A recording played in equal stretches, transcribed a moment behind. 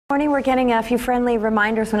Morning, we're getting a few friendly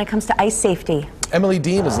reminders when it comes to ice safety. Emily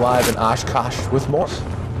Deem is live in Oshkosh with more.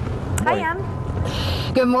 Hi,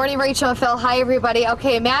 Em. Good morning, Rachel and Phil. Hi, everybody.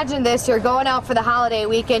 Okay, imagine this. You're going out for the holiday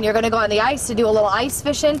weekend. You're going to go on the ice to do a little ice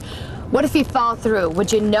fishing. What if you fall through?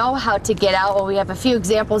 Would you know how to get out? Well, we have a few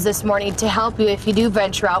examples this morning to help you if you do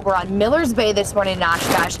venture out. We're on Millers Bay this morning in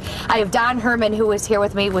Oshkosh. I have Don Herman, who is here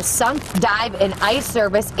with me with Sunk Dive and Ice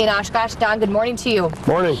Service in Oshkosh. Don, good morning to you.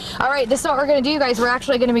 Morning. All right, this is what we're going to do, guys. We're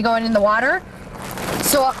actually going to be going in the water.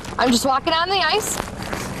 So I'm just walking on the ice,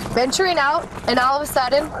 venturing out, and all of a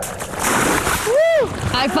sudden,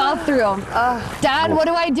 I fall through. Don, what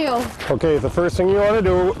do I do? Okay, the first thing you want to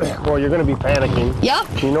do, well, you're going to be panicking.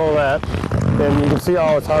 Yep. You know that. And you can see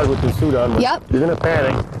how it's hard with your suit on. But yep. You're going to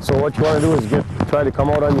panic. So what you want to do is try to come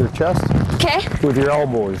out on your chest. Okay. With your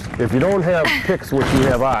elbows. If you don't have picks, which you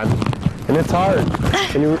have on, and it's hard.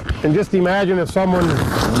 And just imagine if someone's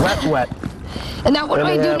wet. And now what do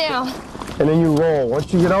I do now? And then you roll.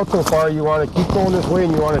 Once you get out so far, you want to keep going this way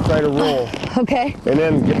and you want to try to roll. Okay. And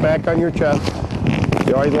then get back on your chest.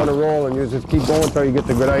 You always want to roll and you just keep going until you get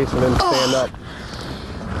the good ice and then stand up.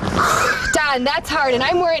 Don, that's hard. And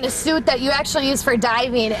I'm wearing a suit that you actually use for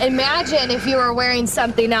diving. Imagine if you were wearing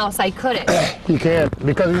something else. I couldn't. You can't,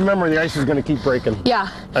 because remember the ice is going to keep breaking. Yeah.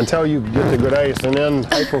 Until you get the good ice, and then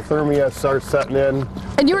hypothermia starts setting in.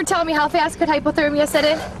 And you were telling me how fast could hypothermia set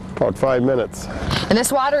in? About 5 minutes. And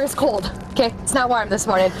this water is cold. Okay, it's not warm this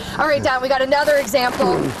morning. All right, Don, we got another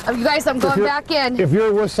example. You guys, I'm going back in. If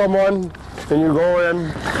you're with someone and you go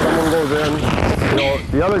in, someone goes in, you know,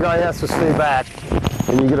 the other guy has to stay back,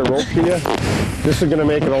 and you get a rope to you. This is going to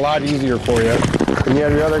make it a lot easier for you. And you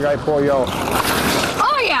have the other guy pull you out.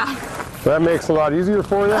 Oh, yeah. So that makes it a lot easier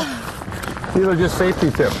for you. These are just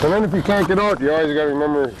safety tips. And then if you can't get out, you always got to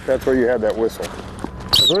remember that's where you have that whistle.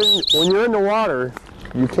 When you're in the water,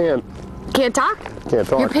 you can't talk? Can't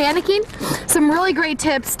talk. You're panicking? Some really great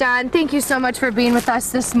tips, Don. Thank you so much for being with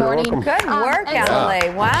us this morning. You're welcome. Good work,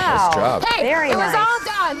 Emily. Wow. Nice job. Hey, Very it nice. was all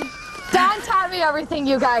done. Don taught me everything,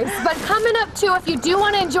 you guys. But coming up, too, if you do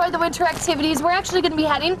want to enjoy the winter activities, we're actually going to be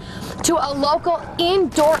heading to a local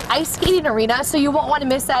indoor ice skating arena, so you won't want to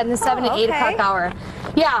miss that in the 7 to 8 o'clock hour.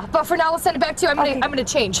 Yeah, but for now, we'll send it back to you. I'm gonna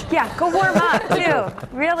change. Yeah, go warm up,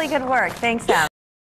 too. Really good work. Thanks, Em.